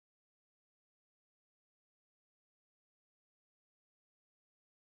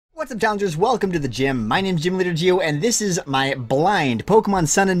What's up, challengers? Welcome to the gym. My name's Gym Leader Geo, and this is my blind Pokemon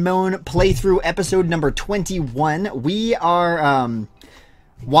Sun and Moon playthrough episode number 21. We are,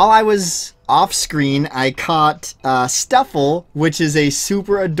 while I was off screen, I caught Stahl, which is a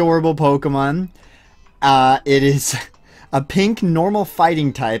super adorable Pokemon. It is a pink normal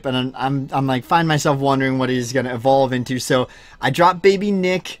fighting type, and I'm like, find myself wondering what he's gonna evolve into. So I dropped Baby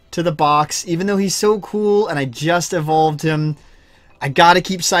Nick to the box, even though he's so cool, and I just evolved him. I gotta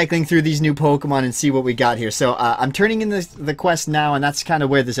keep cycling through these new Pokemon and see what we got here. So I'm turning in the quest now, and that's kind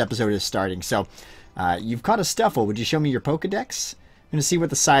of where this episode is starting. So you've caught a Stahl. Would you show me your Pokedex? I'm gonna see what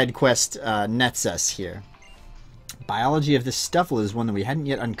the side quest nets us here. Biology of this Stahl is one that we hadn't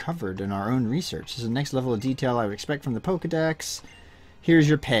yet uncovered in our own research. This is the next level of detail I would expect from the Pokedex. Here's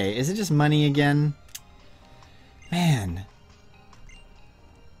your pay. Is it just money again? Man.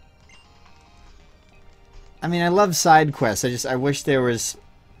 I mean, I love side quests. I wish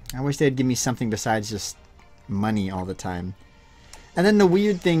they'd give me something besides just money all the time. And then the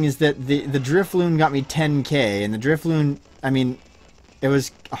weird thing is that the Drifloon got me 10k, and the Drifloon, I mean, it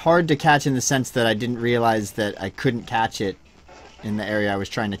was hard to catch in the sense that I didn't realize that I couldn't catch it in the area I was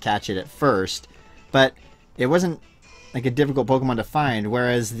trying to catch it at first. But it wasn't like a difficult Pokemon to find,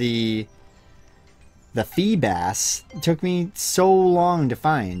 whereas the Feebas took me so long to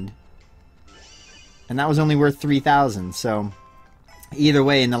find. And that was only worth 3,000, so either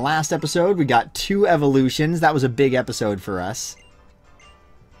way, in the last episode, we got 2 evolutions. That was a big episode for us.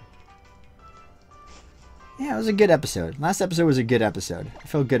 Yeah, it was a good episode. Last episode was a good episode. I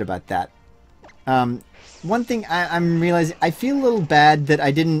feel good about that. One thing I'm realizing, I feel a little bad that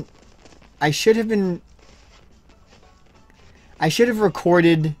I should have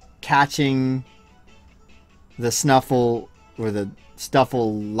recorded catching the Snuffle or the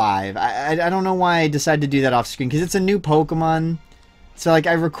Stahl live. I don't know why I decided to do that off screen, because it's a new Pokemon. So like,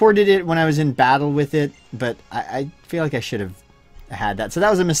 I recorded it when I was in battle with it, but I feel like I should have had that. So that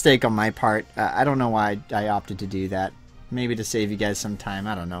was a mistake on my part. I don't know why I opted to do that. Maybe to save you guys some time.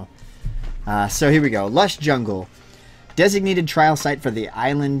 I don't know. So here we go. Lush Jungle. Designated trial site for the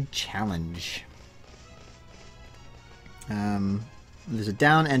Island Challenge. There's a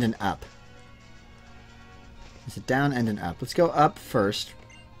down and an up. There's a down and an up. Let's go up first.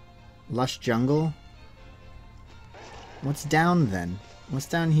 Lush Jungle. What's down then? What's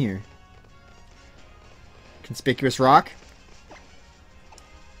down here? Conspicuous Rock.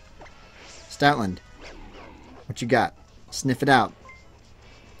 Stoutland. What you got? Sniff it out.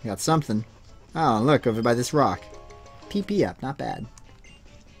 You got something. Oh, look, over by this rock. PP up, not bad.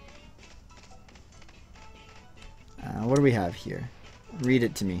 What do we have here? Read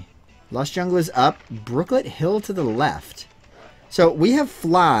it to me. Lush Jungle is up. Brooklet Hill to the left. So we have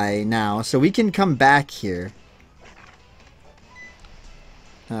Fly now, so we can come back here.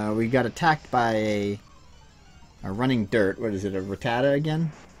 We got attacked by a running dirt. What is it, a Rattata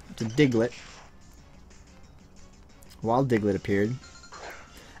again? It's a Diglett. Wild Diglett appeared.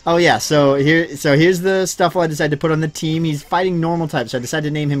 Oh yeah, so here's the Stahl I decided to put on the team. He's fighting normal types, so I decided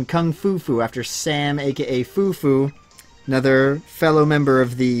to name him Kung Fu Fu after Sam, aka Fu Fu, another fellow member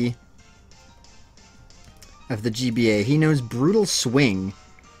of the GBA. He knows Brutal Swing.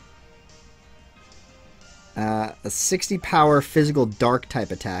 A 60 power physical dark type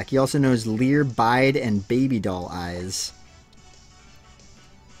attack. He also knows Leer, Bide, and Baby Doll Eyes.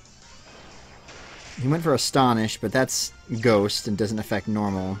 He went for Astonish, but that's Ghost and doesn't affect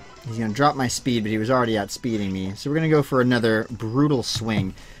normal. He's going to drop my speed, but he was already outspeeding me. So we're going to go for another Brutal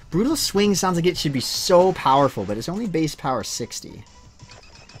Swing. Brutal Swing sounds like it should be so powerful, but it's only base power 60.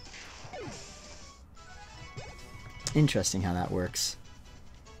 Interesting how that works.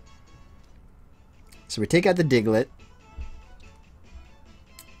 So we take out the Diglett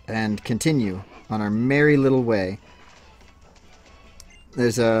and continue on our merry little way.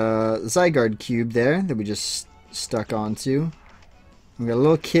 There's a Zygarde cube there that we just stuck onto. We got a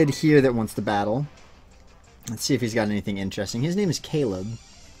little kid here that wants to battle. Let's see if he's got anything interesting. His name is Caleb.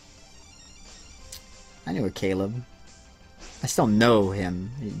 I knew a Caleb. I still know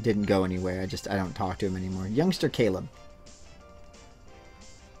him. He didn't go anywhere. I don't talk to him anymore. Youngster Caleb.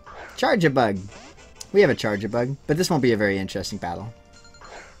 Charge-a-Bug. We have a Charge-a-Bug, but this won't be a very interesting battle.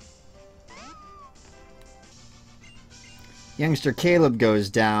 Youngster Caleb goes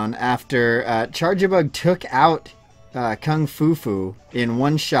down after Charge-a-Bug took out Kung Fu Fu in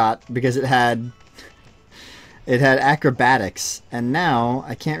one shot because it had acrobatics, and now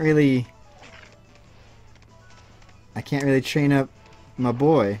I can't really train up my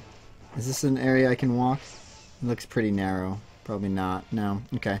boy. Is this an area I can walk? It looks pretty narrow. Probably not. No.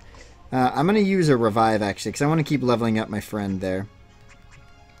 Okay. I'm going to use a revive, actually, because I want to keep leveling up my friend there.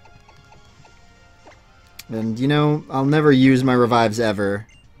 And, you know, I'll never use my revives ever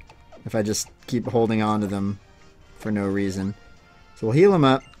if I just keep holding on to them for no reason. So we'll heal him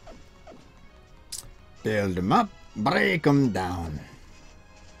up. Build him up. Break him down.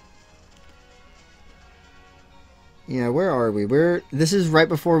 Yeah, where are we? This is right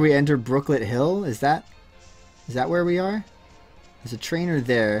before we enter Brooklet Hill. Is that where we are? There's a trainer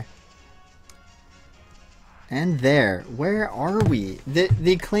there. And there. Where are we?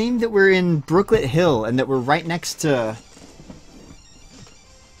 They claim that we're in Brooklet Hill and that we're right next to...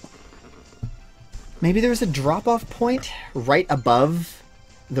 Maybe there's a drop-off point right above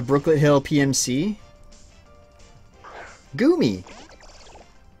the Brooklet Hill PMC? Goomy!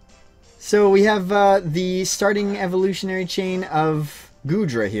 So we have the starting evolutionary chain of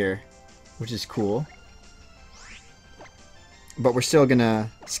Goodra here, which is cool. But we're still gonna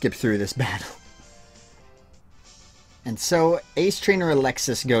skip through this battle. And so Ace Trainer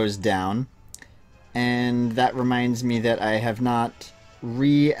Alexis goes down, and that reminds me that I have not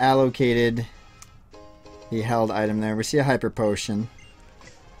reallocated the held item there. We see a Hyper Potion.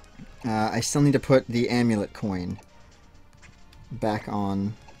 I still need to put the Amulet Coin back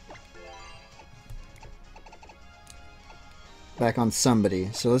on somebody.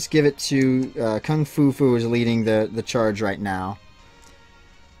 So let's give it to Kung Fu Fu, is leading the charge right now.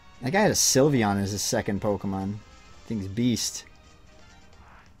 That guy had a Sylveon as his second Pokemon. Thing's beast.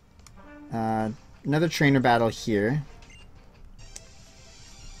 Another trainer battle here.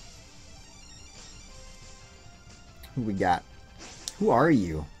 Who we got? Who are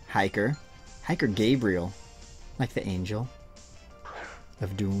you? Hiker. Hiker Gabriel. Like the angel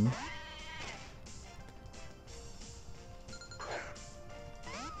of doom.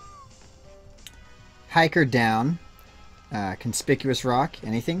 Hiker down. Conspicuous rock.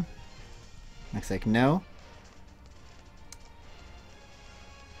 Anything? Looks like no.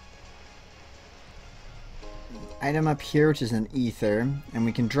 Item up here, which is an ether, and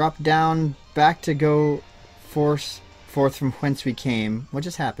we can drop down back to go forth from whence we came. What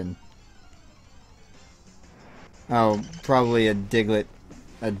just happened? Oh, probably a Diglett,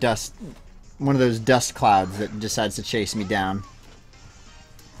 one of those dust clouds that decides to chase me down.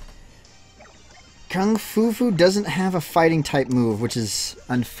 Kung Fu Fu doesn't have a fighting type move, which is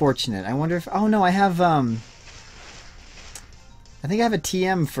unfortunate. I wonder if... Oh no, I have, I think I have a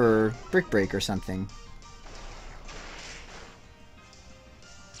TM for Brick Break or something.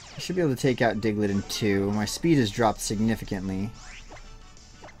 I should be able to take out Diglett in 2. My speed has dropped significantly.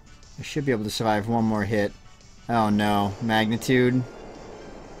 I should be able to survive one more hit. Oh no, Magnitude.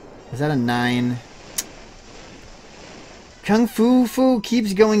 Is that a 9? Kung Fu Fu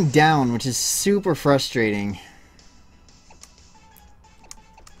keeps going down, which is super frustrating.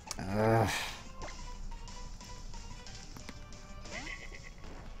 Ugh.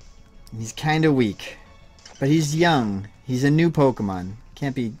 He's kind of weak, but he's young. He's a new Pokemon.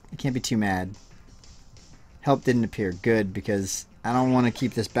 Can't be too mad. Help didn't appear. Good, because I don't want to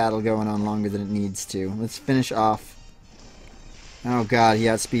keep this battle going on longer than it needs to. Let's finish off. Oh god, he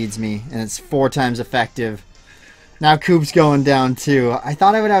outspeeds me, and it's 4 times effective. Now Coop's going down too. I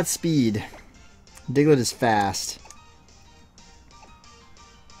thought I would outspeed. Diglett is fast.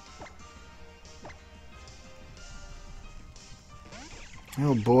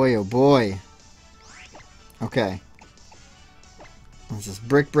 Oh boy, oh boy. Okay. Let's just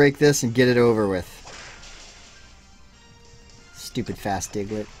Brick Break this and get it over with. Stupid fast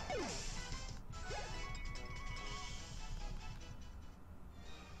Diglett.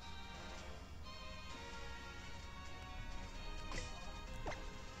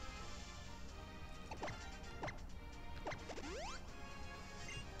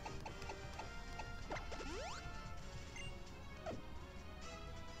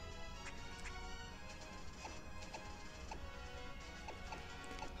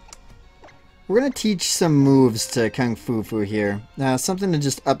 We're going to teach some moves to Kung Fu Fu here. Something to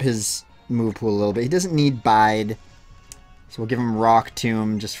just up his move pool a little bit. He doesn't need Bide. So we'll give him Rock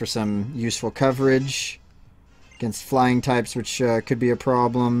Tomb just for some useful coverage against flying types, which could be a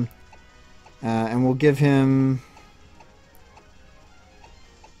problem. And we'll give him...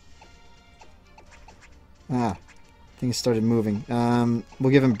 things started moving.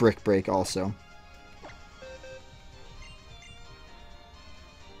 We'll give him Brick Break also.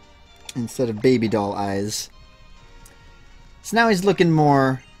 Instead of baby doll eyes. So now he's looking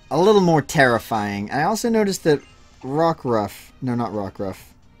a little more terrifying. I also noticed that Rockruff, no, not Rockruff,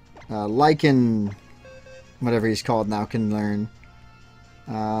 Lycan, whatever he's called now, can learn.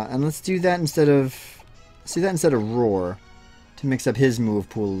 And let's do that instead of, Roar, to mix up his move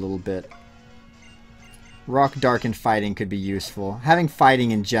pool a little bit. Rock, Dark, and Fighting could be useful. Having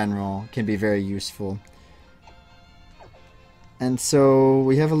Fighting in general can be very useful. And so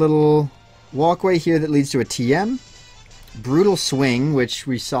we have a little walkway here that leads to a TM. Brutal Swing, which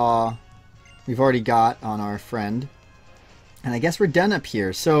we've already got on our friend. And I guess we're done up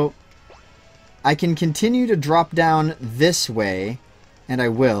here. So I can continue to drop down this way, and I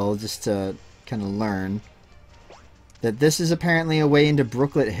will, just to kind of learn that this is apparently a way into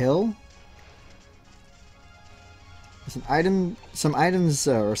Brooklet Hill. There's some items,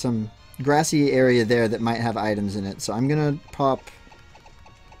 or some grassy area there that might have items in it. So I'm gonna pop.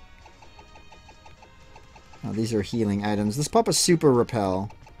 Oh, these are healing items. Let's pop a Super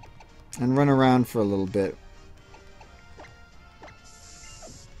Repel and run around for a little bit.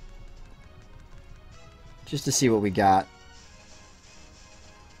 Just to see what we got.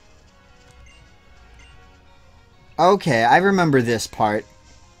 Okay, I remember this part.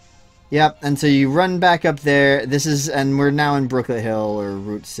 Yep, and so you run back up there. This is, and we're now in Brooklet Hill or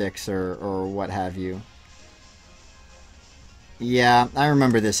Route 6 or what have you. Yeah, I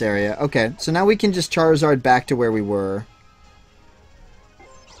remember this area. Okay, so now we can just Charizard back to where we were.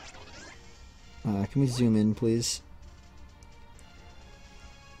 Can we zoom in, please?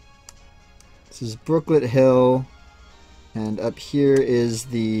 This is Brooklet Hill. And up here is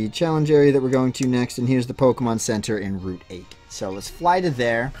the challenge area that we're going to next. And here's the Pokemon Center in Route 8. So let's fly to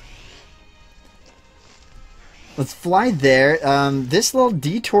there. Let's fly there. This little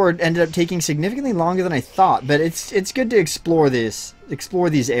detour ended up taking significantly longer than I thought, but it's good to explore these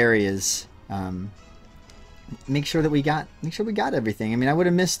areas. Make sure we got everything. I mean, I would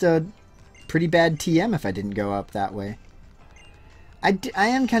have missed a pretty bad TM if I didn't go up that way. I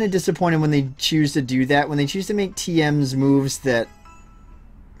am kind of disappointed when they choose to do that, when they choose to make TMs moves that...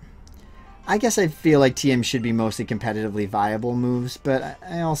 I guess I feel like TMs should be mostly competitively viable moves, but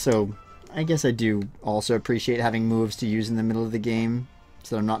I guess I do also appreciate having moves to use in the middle of the game,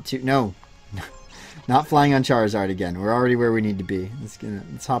 so I'm not too... No! Not flying on Charizard again. We're already where we need to be.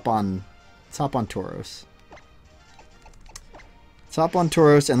 Let's hop on Tauros. Let's hop on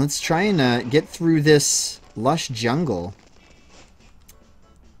Tauros, and let's try and get through this lush jungle.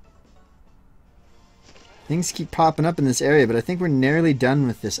 Things keep popping up in this area, but I think we're nearly done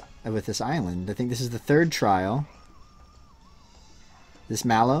with this island. I think this is the third trial. This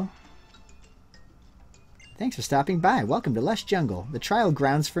Mallow. Thanks for stopping by. Welcome to Lush Jungle, the trial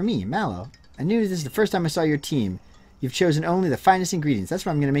grounds for me, Mallow. I knew this is the first time I saw your team. You've chosen only the finest ingredients. That's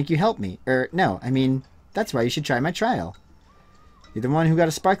why I'm going to make you help me. No, I mean, that's why you should try my trial. You're the one who got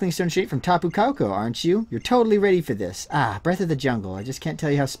a sparkling stone shape from Tapu Koko, aren't you? You're totally ready for this. Ah, Breath of the Jungle. I just can't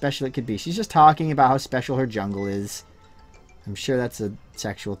tell you how special it could be. She's just talking about how special her jungle is. I'm sure that's a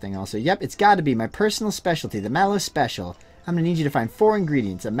sexual thing also. Yep, it's got to be my personal specialty, the Mallow Special. I'm going to need you to find 4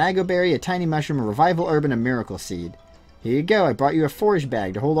 ingredients. A Mago Berry, a Tiny Mushroom, a Revival Herb, and a Miracle Seed. Here you go. I brought you a forage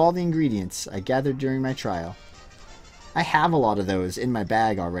bag to hold all the ingredients I gathered during my trial. I have a lot of those in my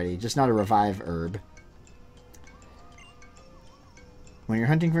bag already, just not a Revive Herb. When you're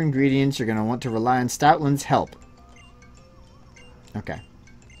hunting for ingredients, you're going to want to rely on Stoutland's help. Okay.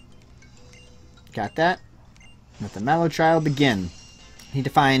 Got that. Let the Mallow trial begin. Need to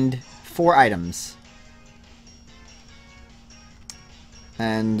find 4 items.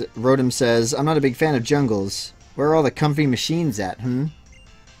 And Rotom says, I'm not a big fan of jungles. Where are all the comfy machines at,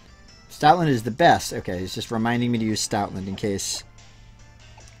 Stoutland is the best. Okay, he's just reminding me to use Stoutland in case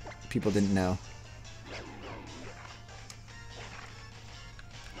people didn't know.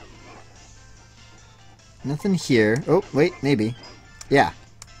 Nothing here. Oh, wait, maybe. Yeah.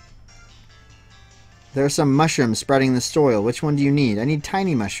 There are some mushrooms sprouting in the soil. Which one do you need? I need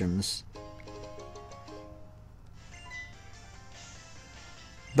tiny mushrooms.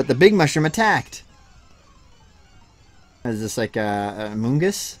 But the big mushroom attacked. Is this like a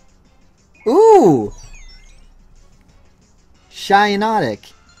Mungus? Ooh!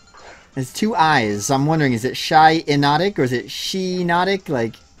 Shy-Inotic. It's 2 eyes. I'm wondering, is it Shy-Inotic or is it She-Notic?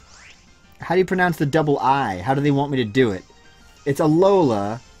 Like, how do you pronounce the double I? How do they want me to do it? It's a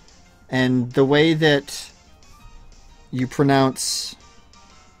Lola, and the way that you pronounce...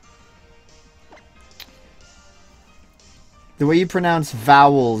 The way you pronounce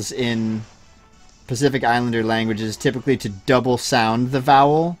vowels in Pacific Islander languages typically to double sound the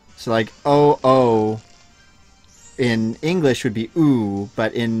vowel. So like O-O in English would be oo,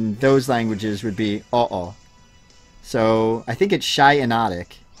 but in those languages would be o-o. So I think it's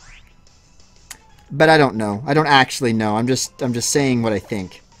Shy-Inotic. But I don't know. I don't actually know. I'm just saying what I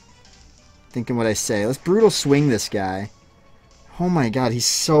think. Thinking what I say. Let's brutal swing this guy. Oh my god, he's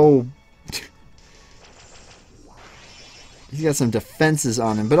so... He's got some defenses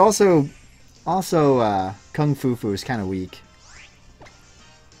on him, but also Kung Fu Fu is kind of weak.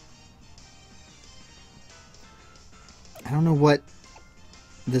 I don't know what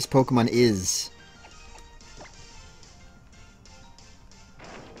this Pokemon is.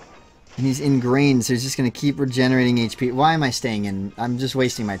 And he's ingrained, so he's just going to keep regenerating HP. Why am I staying in? I'm just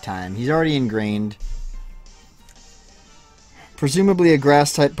wasting my time. He's already ingrained. Presumably a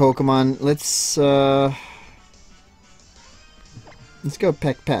grass-type Pokemon. Let's go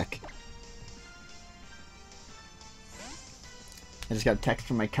Peck Peck. I just got a text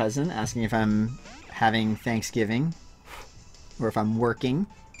from my cousin asking if I'm having Thanksgiving or if I'm working.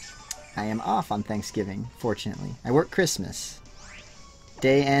 I am off on Thanksgiving, fortunately. I work Christmas.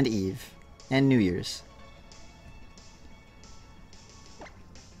 Day and Eve. And New Year's.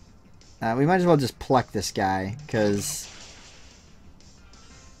 We might as well just pluck this guy, because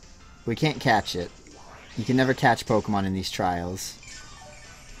we can't catch it. You can never catch Pokemon in these trials.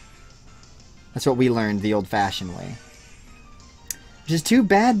 That's what we learned the old-fashioned way. Which is too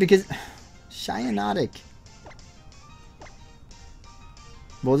bad, because... Cyanotic.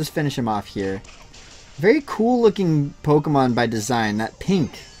 We'll just finish him off here. Very cool looking Pokemon by design. That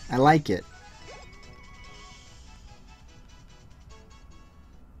pink. I like it.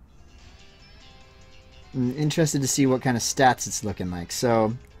 I'm interested to see what kind of stats it's looking like.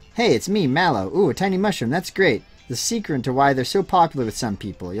 So, hey, it's me, Mallow. Ooh, a tiny mushroom. That's great. The secret into why they're so popular with some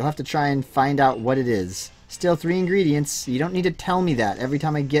people. You'll have to try and find out what it is. Still 3 ingredients. You don't need to tell me that every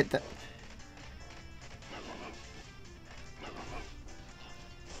time I get that.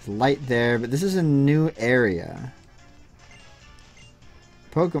 Light there, but this is a new area.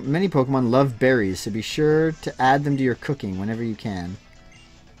 Many Pokemon love berries, so be sure to add them to your cooking whenever you can.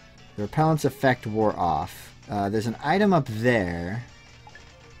 The repellent's effect wore off. There's an item up there.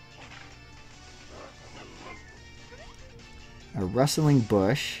 A rustling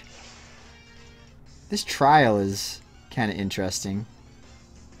bush. This trial is kind of interesting.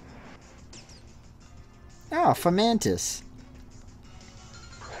 Oh, Fomantis.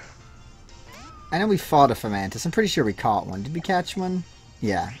 I know we fought a Fomantis. I'm pretty sure we caught one. Did we catch one?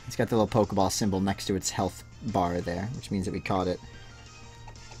 Yeah, it's got the little Pokeball symbol next to its health bar there, which means that we caught it.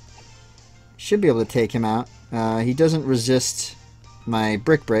 Should be able to take him out. He doesn't resist my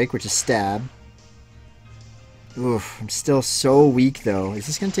Brick Break, which is Stab. Oof, I'm still so weak, though. Is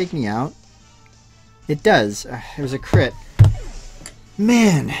this going to take me out? It does. It was a crit.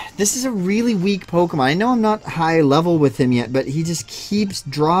 Man, this is a really weak Pokemon. I know I'm not high level with him yet, but he just keeps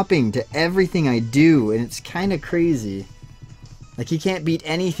dropping to everything I do, and it's kind of crazy. Like, he can't beat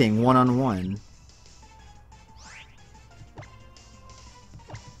anything one-on-one.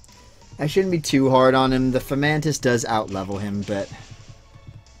 I shouldn't be too hard on him. The Fomantis does out-level him, but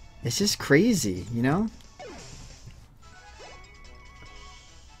it's just crazy, you know?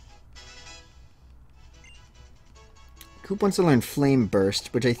 Coop wants to learn Flame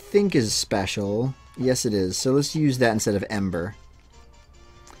Burst, which I think is special. Yes, it is. So let's use that instead of Ember.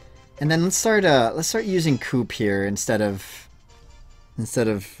 And then let's start using Coop here instead of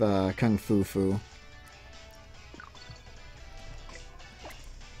Kung Fu Fu.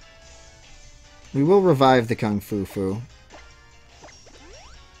 We will revive the Kung Fu Fu,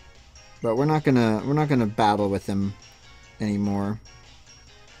 but we're not gonna battle with him anymore.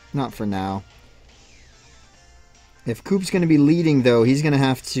 Not for now. If Coop's gonna be leading, though, he's gonna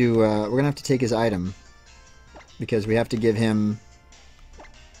have to. We're gonna have to take his item because we have to give him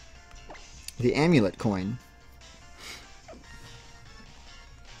the amulet coin.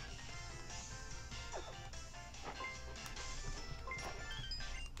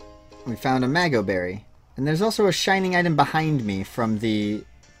 We found a Mago Berry. And there's also a shining item behind me from the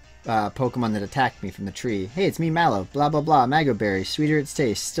Pokemon that attacked me from the tree. Hey, it's me, Mallow. Blah, blah, blah. Mago Berry. Sweeter its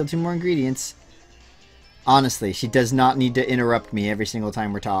taste. Still 2 more ingredients. Honestly, she does not need to interrupt me every single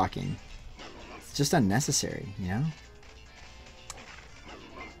time we're talking. It's just unnecessary, you know?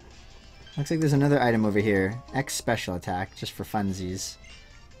 Looks like there's another item over here. X Special Attack, just for funsies.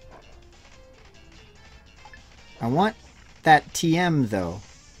 I want that TM, though.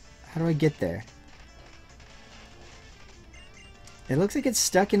 How do I get there? It looks like it's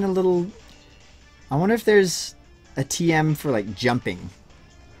stuck in a little... I wonder if there's a TM for, like, jumping.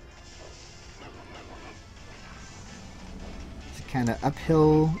 It's a kind of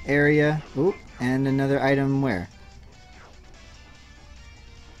uphill area. Ooh, and another item where?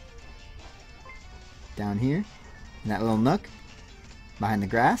 Down here. In that little nook. Behind the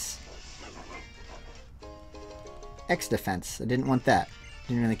grass. X defense. I didn't want that.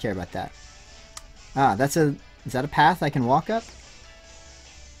 Didn't really care about that. Ah, is that a path I can walk up?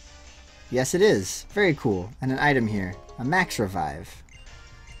 Yes, it is. Very cool. And an item here. A Max Revive.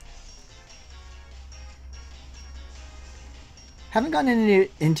 Haven't gotten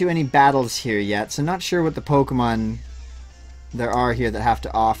into any battles here yet, so not sure what the Pokemon there are here that have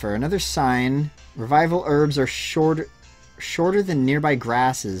to offer. Another sign. Revival herbs are shorter than nearby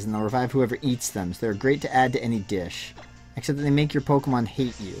grasses, and they'll revive whoever eats them, so they're great to add to any dish. Except that they make your Pokemon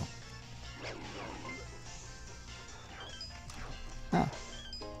hate you. Oh.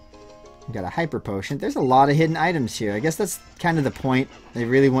 We got a Hyper Potion. There's a lot of hidden items here. I guess that's kind of the point. They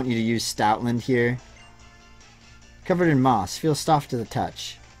really want you to use Stoutland here. Covered in moss. Feels soft to the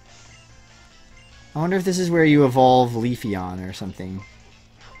touch. I wonder if this is where you evolve Leafeon or something.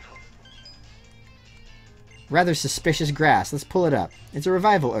 Rather suspicious grass. Let's pull it up. It's a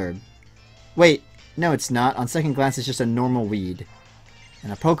revival herb. Wait, no it's not. On second glance it's just a normal weed.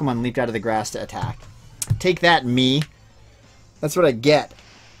 And a Pokemon leaped out of the grass to attack. Take that, me. That's what I get.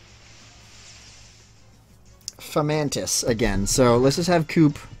 Fomantis again. So let's just have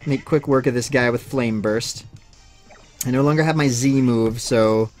Coop make quick work of this guy with Flame Burst. I no longer have my Z move,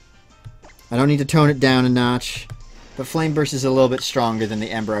 so I don't need to tone it down a notch. But Flame Burst is a little bit stronger than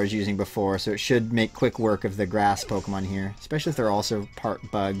the Ember I was using before, so it should make quick work of the grass Pokemon here. Especially if they're also part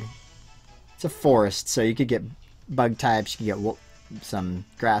bug. It's a forest, so you could get bug types, you could get some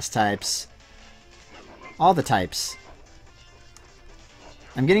grass types. All the types.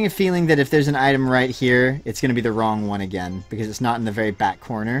 I'm getting a feeling that if there's an item right here, it's going to be the wrong one again, because it's not in the very back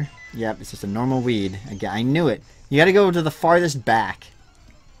corner. Yep, it's just a normal weed. Again, I knew it. You got to go to the farthest back.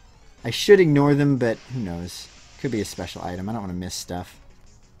 I should ignore them, but who knows. Could be a special item. I don't want to miss stuff.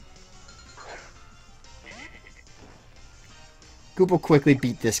 Goop will quickly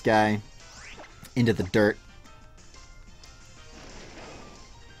beat this guy into the dirt.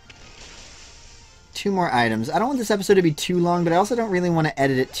 2 more items. I don't want this episode to be too long, but I also don't really want to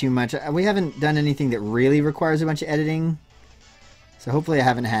edit it too much. We haven't done anything that really requires a bunch of editing. So hopefully I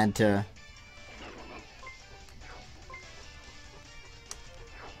haven't had to...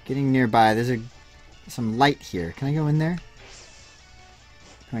 Getting nearby. There's some light here. Can I go in there?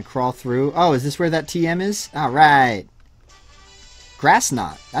 Can I crawl through? Oh, is this where that TM is? Alright. Grass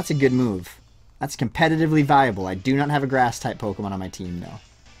Knot. That's a good move. That's competitively viable. I do not have a grass-type Pokemon on my team, though.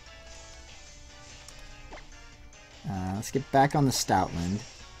 Let's get back on the Stoutland.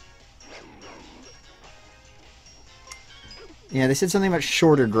 Yeah, they said something about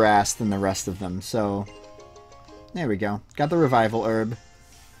shorter grass than the rest of them, so... There we go. Got the Revival Herb.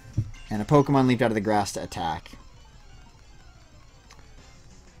 And a Pokemon leaped out of the grass to attack.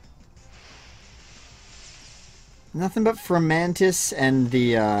 Nothing but Fomantis and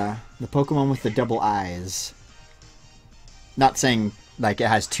the Pokemon with the double eyes. Not saying... like it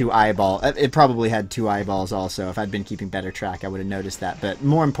has 2 eyeballs. It probably had 2 eyeballs also. If I'd been keeping better track, I would have noticed that. But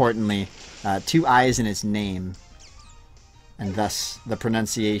more importantly, 2 eyes in its name. And thus, the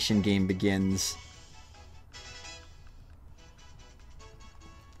pronunciation game begins.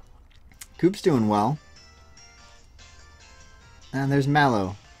 Coop's doing well. And there's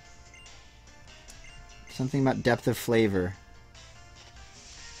Mallow. Something about depth of flavor.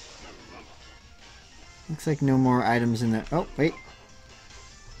 Looks like no more items in the... Oh, wait.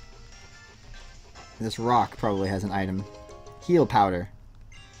 This rock probably has an item. Heal powder.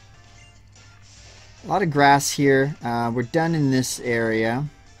 A lot of grass here. We're done in this area.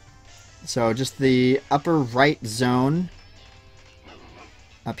 So just the upper right zone.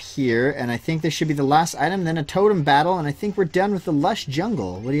 Up here. And I think this should be the last item. Then a totem battle. And I think we're done with the Lush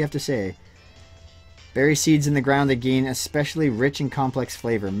jungle. What do you have to say? Berry seeds in the ground that gain especially rich and complex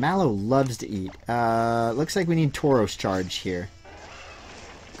flavor. Mallow loves to eat. Looks like we need Tauros charge here.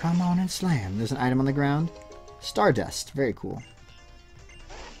 Come on and slam. There's an item on the ground. Stardust. Very cool.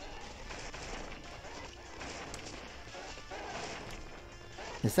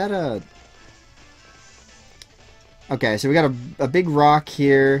 Is that a... Okay, so we got a big rock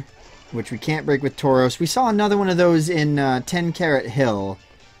here, which we can't break with Tauros. We saw another one of those in 10 Carat Hill.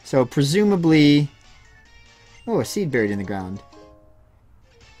 So presumably... Oh, a seed buried in the ground.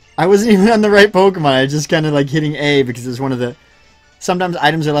 I wasn't even on the right Pokemon. I was just kind of like hitting A because it was one of the... Sometimes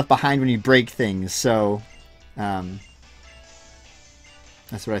items are left behind when you break things, so... that's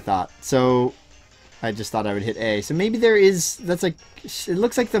what I thought. So, I just thought I would hit A. So maybe there is... That's like... It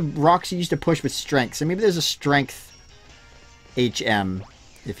looks like the rocks you used to push with strength. So maybe there's a strength HM,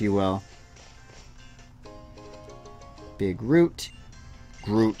 if you will. Big root.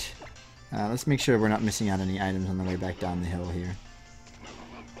 Groot. Let's make sure we're not missing out any items on the way back down the hill here.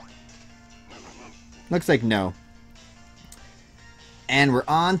 Looks like no. And we're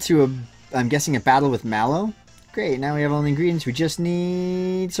on to I'm guessing, a battle with Mallow. Great, now we have all the ingredients we just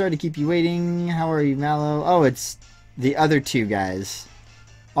need. Sorry to keep you waiting. How are you, Mallow? Oh, it's the other 2 guys.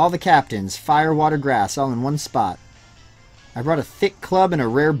 All the captains. Fire, water, grass, all in one spot. I brought a thick club and a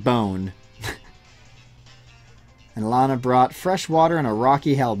rare bone. And Lana brought fresh water and a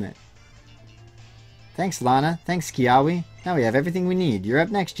rocky helmet. Thanks, Lana. Thanks, Kiawe. Now we have everything we need. You're up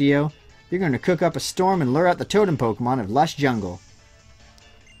next, Geo. You're going to cook up a storm and lure out the totem Pokemon of Lush Jungle.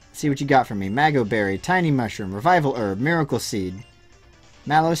 Let's see what you got for me. Mago Berry, Tiny Mushroom, Revival Herb, Miracle Seed.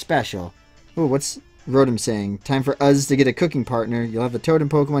 Mallow Special. Ooh, what's Rotom saying? Time for us to get a cooking partner. You'll have the totem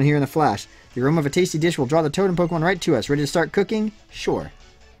Pokemon here in a flash. The aroma of a tasty dish will draw the totem Pokemon right to us. Ready to start cooking? Sure.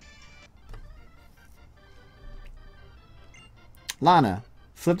 Lana,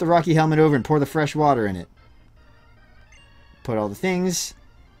 flip the rocky helmet over and pour the fresh water in it. Put all the things.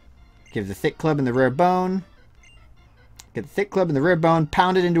 Give the thick club and the rare bone. Get the thick club and the rare bone.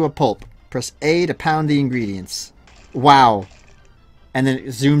 Pound it into a pulp. Press A to pound the ingredients. Wow. And then it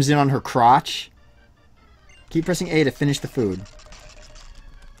zooms in on her crotch. Keep pressing A to finish the food.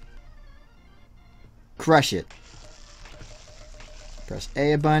 Crush it. Press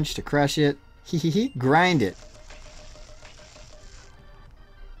A a bunch to crush it. Grind it.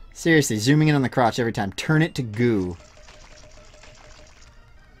 Seriously, zooming in on the crotch every time. Turn it to goo.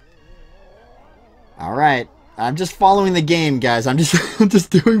 Alright. I'm just following the game, guys. I'm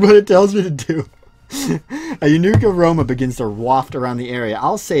just doing what it tells me to do. A unique aroma begins to waft around the area.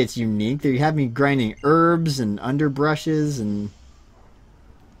 I'll say it's unique. They have me grinding herbs and underbrushes and...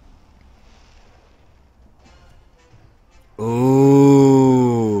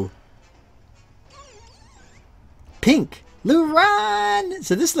 Ooh. Pink. Luran!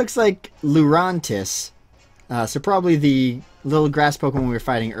 So this looks like Lurantis. So probably the little grass Pokemon we were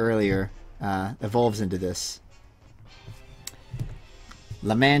fighting earlier evolves into this.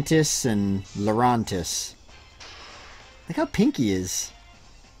 Lamantis and Lurantis. Look how pink he is.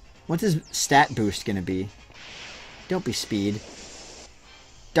 What's his stat boost gonna be? Don't be speed.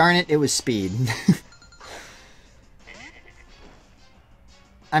 Darn it, it was speed.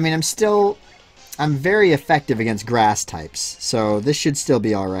 I mean, I'm very effective against grass types, so this should still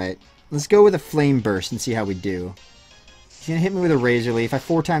be alright. Let's go with a Flame Burst and see how we do. He's going to hit me with a Razor Leaf. I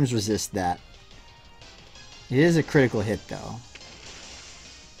 4 times resist that. It is a critical hit, though.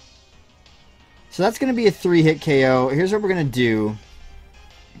 So that's going to be a 3-hit KO. Here's what we're going to do.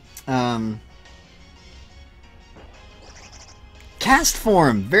 Cast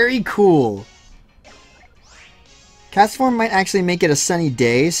Form! Very cool! Cast Form might actually make it a sunny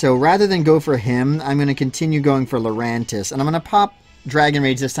day, so rather than go for him, I'm going to continue going for Lurantis. And I'm going to pop Dragon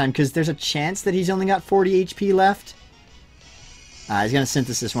Rage this time, because there's a chance that he's only got 40 HP left. He's going to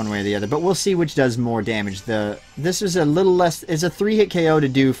Synthesis one way or the other, but we'll see which does more damage. This is a little less... It's a 3-hit KO to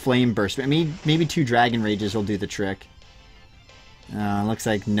do Flame Burst, but maybe 2 Dragon Rages will do the trick. Looks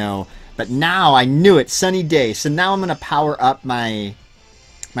like no. But now, I knew it! Sunny day. So now I'm going to power up my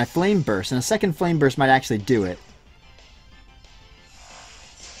Flame Burst, and a second Flame Burst might actually do it.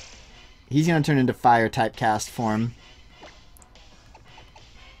 He's going to turn into Fire-type Cast Form.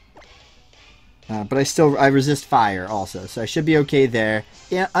 But I resist fire also, so I should be okay there.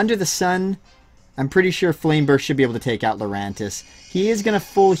 Yeah, Under the Sun, I'm pretty sure Flame Burst should be able to take out Lurantis. He is going to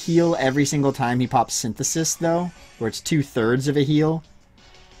full heal every single time he pops Synthesis, though, where it's 2/3 of a heal.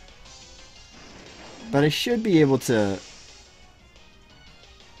 But I should be able to...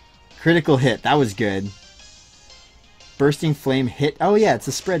 Critical hit, that was good. Bursting Flame hit. Oh yeah, it's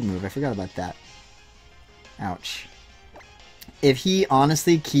a spread move. I forgot about that. Ouch. If he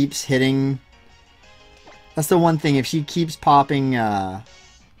honestly keeps hitting... That's the one thing. If she keeps popping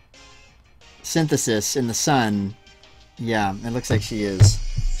Synthesis in the sun... Yeah, it looks like she is.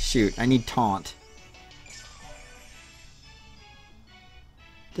 Shoot, I need Taunt.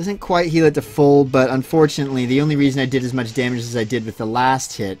 Doesn't quite heal it to full, but unfortunately, the only reason I did as much damage as I did with the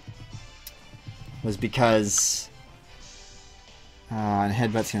last hit was because... and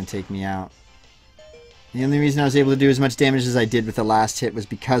Headbutt's going to take me out. The only reason I was able to do as much damage as I did with the last hit was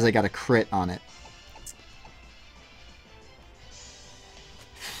because I got a crit on it.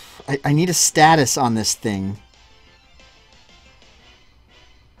 I need a status on this thing.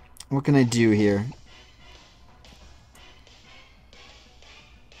 What can I do here?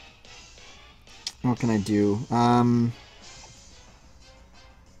 What can I do? I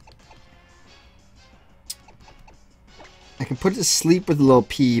can put it to sleep with a little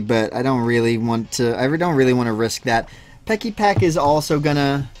P, but I don't really want to. I don't really want to risk that. Pecky Peck is also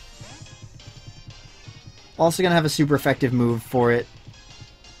gonna have a super effective move for it.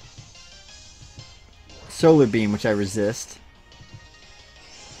 Solar Beam, which I resist.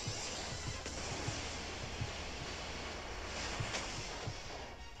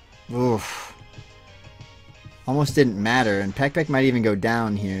 Oof. Almost didn't matter, and Peck Peck might even go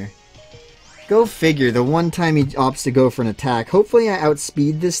down here. Go figure, the one time he opts to go for an attack. Hopefully I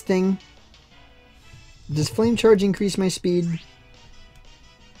outspeed this thing. Does Flame Charge increase my speed?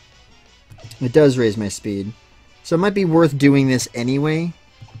 It does raise my speed. So it might be worth doing this anyway.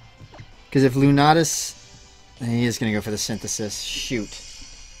 Because if Lunatus... He is going to go for the Synthesis. Shoot.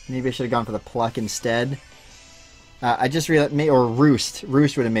 Maybe I should have gone for the Pluck instead. I just realized... Or Roost.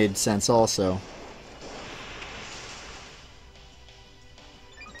 Roost would have made sense also.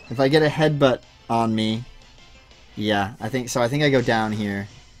 If I get a Headbutt on me... Yeah, I think so. I think I go down here.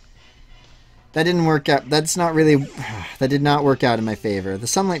 That didn't work out. That's not really... That did not work out in my favor. The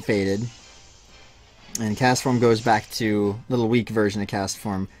Sunlight faded. And Cast Form goes back to little weak version of Cast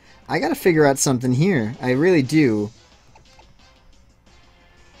Form. I gotta figure out something here. I really do.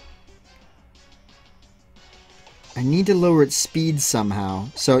 I need to lower its speed somehow.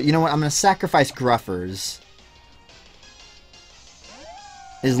 So, you know what? I'm gonna sacrifice Gruffers.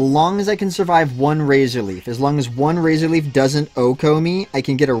 As long as I can survive one Razor Leaf. As long as one Razor Leaf doesn't Oko me, I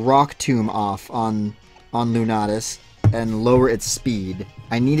can get a Rock Tomb off on Lunatus and lower its speed.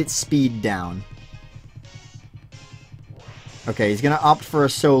 I need its speed down. Okay, he's going to opt for a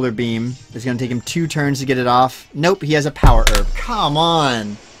Solar Beam. It's going to take him 2 turns to get it off. Nope, he has a Power Herb. Come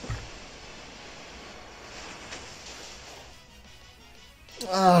on!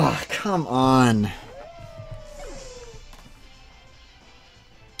 Ugh, come on.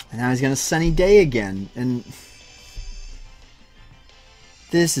 And now he's going to Sunny Day again. And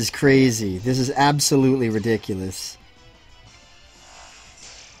this is crazy. This is absolutely ridiculous.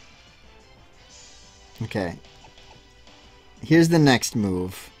 Okay. Here's the next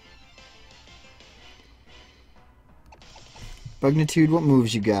move. Bugnitude, what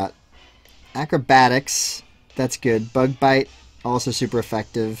moves you got? Acrobatics, that's good. Bug Bite, also super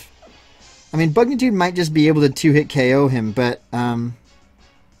effective. I mean, Bugnitude might just be able to 2-hit KO him, but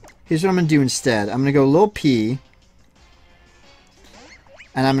here's what I'm going to do instead. I'm going to go Lil P,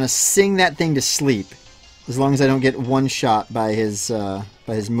 and I'm going to sing that thing to sleep, as long as I don't get one shot by his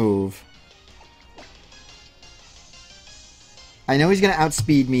move. I know he's going to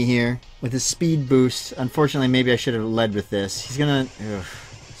outspeed me here with his speed boost. Unfortunately, maybe I should have led with this. He's going to...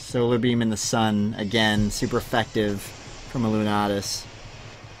 Solar Beam in the sun. Again, super effective from a Lunatus.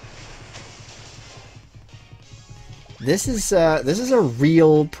 This is a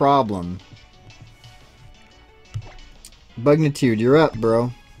real problem. Bugnitude, you're up,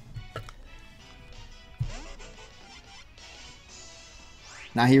 bro.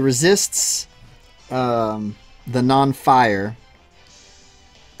 Now he resists the non-fire.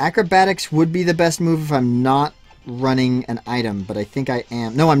 Acrobatics would be the best move if I'm not running an item, but I think I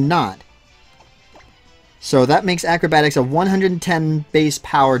am. No, I'm not. So that makes Acrobatics a 110 base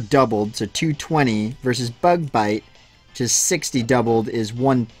power doubled, so 220, versus Bug Bite, which is 60 doubled, is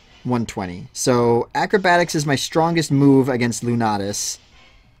 120. So Acrobatics is my strongest move against Lunatus.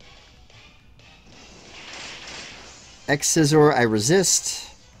 X-Scissor, I resist.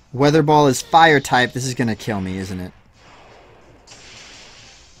 Weather Ball is fire type. This is going to kill me, isn't it?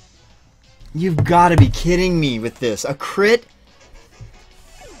 You've got to be kidding me with this. A crit?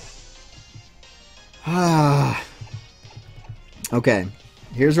 Okay.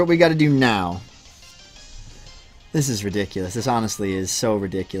 Here's what we got to do now. This is ridiculous. This honestly is so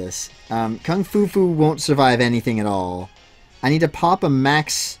ridiculous. Kung Fu Fu won't survive anything at all. I need to pop a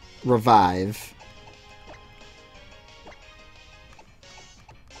max revive.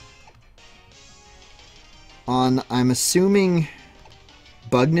 On, I'm assuming,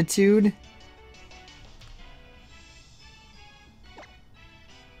 Bugnitude.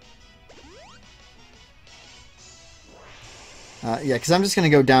 Yeah, because I'm just going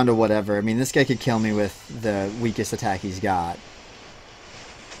to go down to whatever. I mean, this guy could kill me with the weakest attack he's got.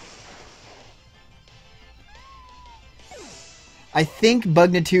 I think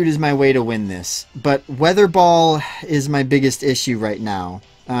Bugnitude is my way to win this, but Weather Ball is my biggest issue right now.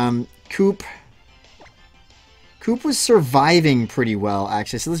 Coop was surviving pretty well,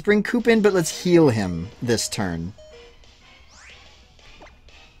 actually, so let's bring Coop in, but let's heal him this turn.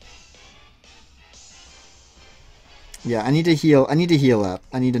 Yeah, I need to heal up.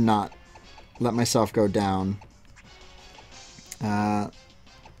 I need to not let myself go down.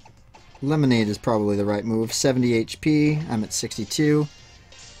 Lemonade is probably the right move. 70 HP. I'm at 62. So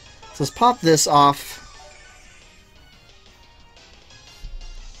let's pop this off.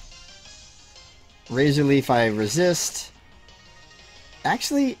 Razor Leaf, I resist.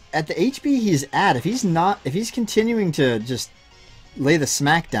 Actually, at the HP he's at, if he's continuing to just lay the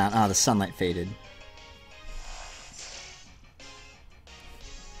smack down... Ah, the Sunlight faded.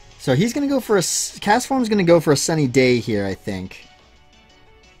 So he's going to go for a... Cast Form's going to go for a Sunny Day here, I think.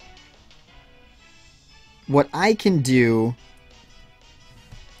 What I can do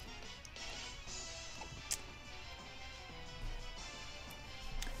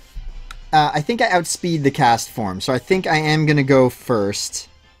I think I outspeed the cast form, so I think I am going to go first.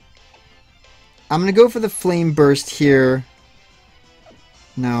 I'm going to go for the Flame Burst here.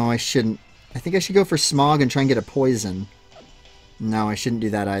 No, I shouldn't. I think I should go for Smog and try and get a poison. No, I shouldn't do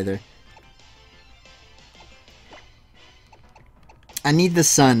that either. I need the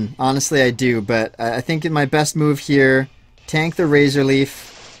sun. Honestly, I do, but I think my best move here, tank the Razor Leaf.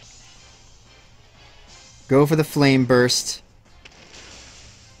 Go for the Flame Burst.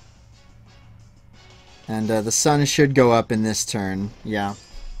 And the sun should go up in this turn. Yeah.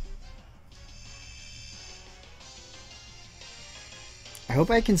 I hope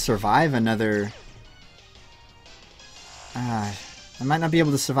I can survive another... I might not be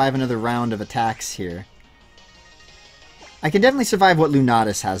able to survive another round of attacks here. I can definitely survive what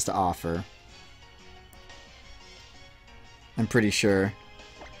Lunatus has to offer. I'm pretty sure.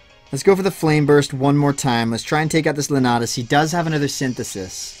 Let's go for the Flame Burst one more time. Let's try and take out this Lunatus. He does have another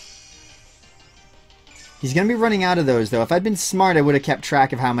Synthesis. He's going to be running out of those, though. If I'd been smart, I would have kept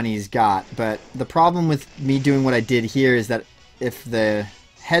track of how many he's got. But the problem with me doing what I did here is that if the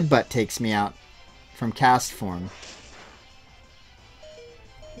Headbutt takes me out from cast form...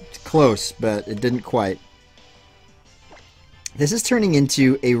 It's close, but it didn't quite. This is turning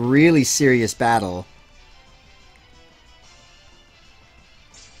into a really serious battle.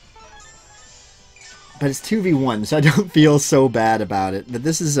 But it's 2v1, so I don't feel so bad about it. But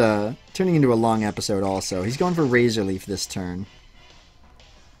this is turning into a long episode also. He's going for Razor Leaf this turn.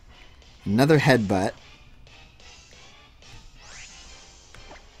 Another Headbutt.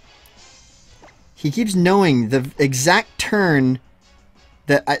 He keeps knowing the exact turn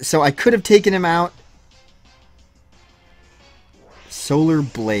that so I could have taken him out. Solar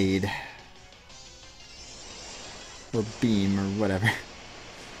Blade. Or Beam, or whatever.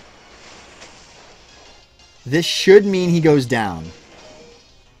 This should mean he goes down.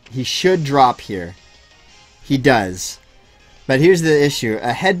 He should drop here. He does. But here's the issue.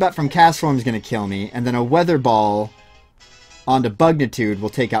 A Headbutt from Cast Form is going to kill me, and then a Weather Ball onto Bugnitude will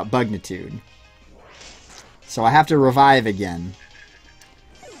take out Bugnitude. So I have to revive again.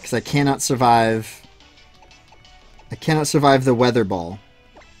 Because I cannot survive... I cannot survive the Weather Ball.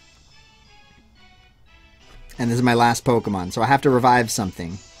 And this is my last Pokemon, so I have to revive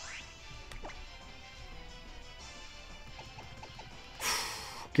something.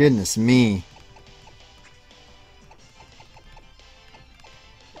 Goodness me.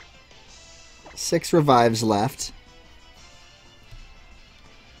 Six revives left.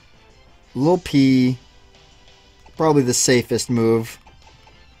 Lil P. Probably the safest move.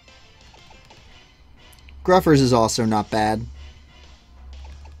 Gruffers is also not bad.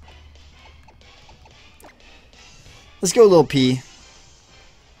 Let's go Lil P.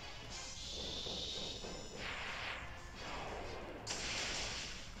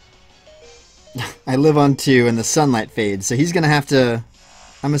 I live on 2 and the sunlight fades, so he's going to have to...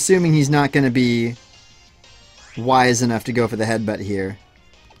 I'm assuming he's not going to be wise enough to go for the Headbutt here.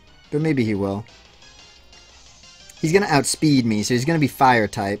 But maybe he will. He's going to outspeed me, so he's going to be Fire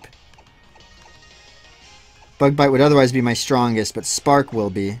type. Bug Bite would otherwise be my strongest, but Spark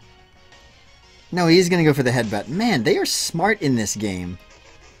will be. No, he's going to go for the Headbutt. Man, they are smart in this game.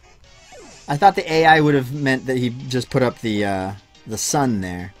 I thought the AI would have meant that he just put up the sun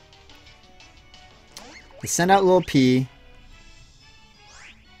there. Let's send out Lil P.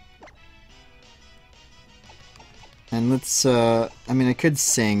 And let's, I mean, I could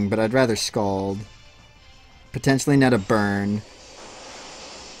sing, but I'd rather Scald. Potentially net a burn.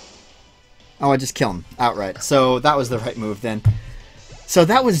 Oh, I just kill him outright. So that was the right move then. So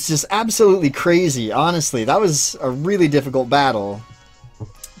that was just absolutely crazy, honestly. That was a really difficult battle.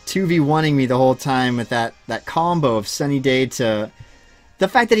 2v1ing me the whole time with that combo of Sunny Day to... The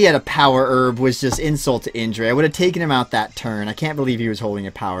fact that he had a Power Herb was just insult to injury. I would have taken him out that turn. I can't believe he was holding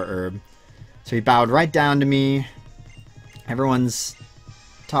a Power Herb. So he bowed right down to me. Everyone's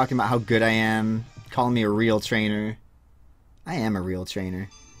talking about how good I am. Calling me a real trainer. I am a real trainer.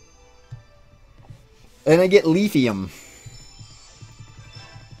 And I get Leafium.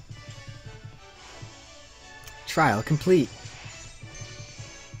 Trial complete.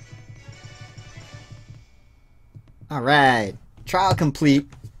 Alright. Trial complete.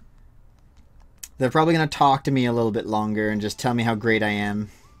 They're probably going to talk to me a little bit longer and just tell me how great I am.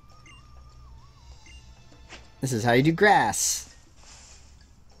 This is how you do grass.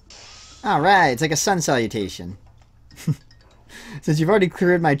 Alright, it's like a sun salutation. Since you've already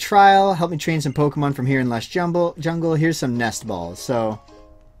cleared my trial, help me train some Pokemon from here in Lush Jungle. Here's some nest balls. So,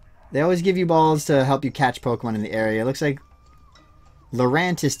 they always give you balls to help you catch Pokemon in the area. Looks like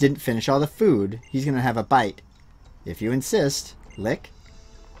Lurantis didn't finish all the food. He's going to have a bite. If you insist. Lick.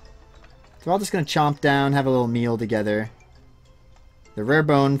 So we're all just going to chomp down, have a little meal together. The rare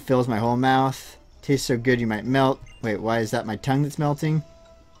bone fills my whole mouth. Tastes so good you might melt. Wait, why is that my tongue that's melting?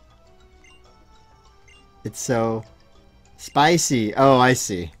 It's so spicy. Oh, I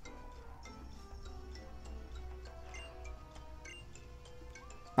see.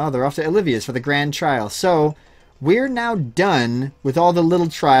 Oh, they're off to Olivia's for the grand trial. So, we're now done with all the little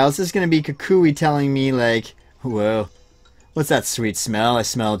trials. This is going to be Kukui telling me, like, whoa, what's that sweet smell? I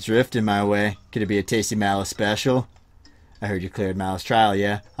smell drift in my way. Could it be a tasty Mallow special? I heard you cleared Mallow's trial,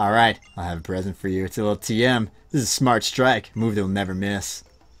 yeah? Alright, I'll have a present for you. It's a little TM. This is a smart strike. Move that will never miss.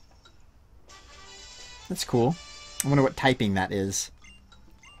 That's cool. I wonder what typing that is.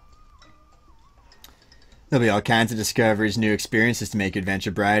 There'll be all kinds of discoveries, new experiences to make your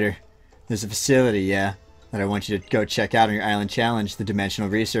adventure brighter. There's a facility, yeah, that I want you to go check out on your island challenge, the Dimensional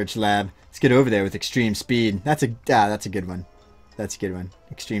Research Lab. Let's get over there with extreme speed. That's a good one. That's a good one.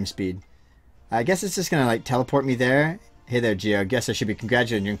 Extreme speed. I guess it's just gonna like teleport me there. Hey there, Geo. Guess I should be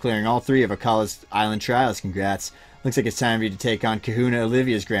congratulating you on clearing all 3 of Akala's island trials. Congrats. Looks like it's time for you to take on Kahuna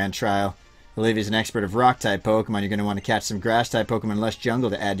Olivia's grand trial. Olivia's an expert of rock-type Pokemon. You're going to want to catch some grass-type Pokemon in Lush Jungle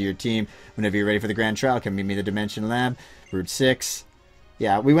to add to your team. Whenever you're ready for the grand trial, come meet me at the Dimension Lab. Route 6.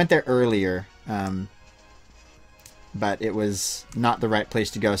 Yeah, we went there earlier. But it was not the right place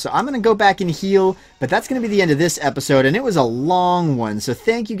to go. So I'm going to go back and heal. But that's going to be the end of this episode. And it was a long one. So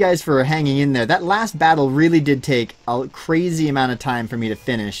thank you guys for hanging in there. That last battle really did take a crazy amount of time for me to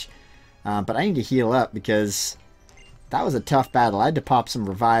finish. But I need to heal up because that was a tough battle. I had to pop some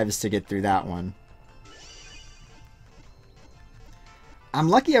revives to get through that one. I'm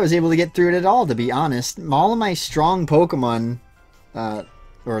lucky I was able to get through it at all, to be honest. All of my strong Pokemon,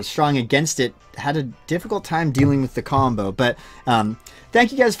 or strong against it, had a difficult time dealing with the combo. But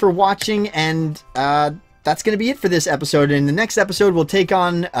thank you guys for watching, and that's going to be it for this episode. In the next episode, we'll take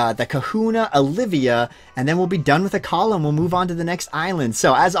on the Kahuna Olivia, and then we'll be done with Akala, and we'll move on to the next island.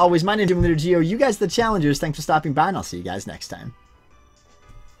 So, as always, my name is Gym Leader Geo. You guys are the challengers. Thanks for stopping by, and I'll see you guys next time.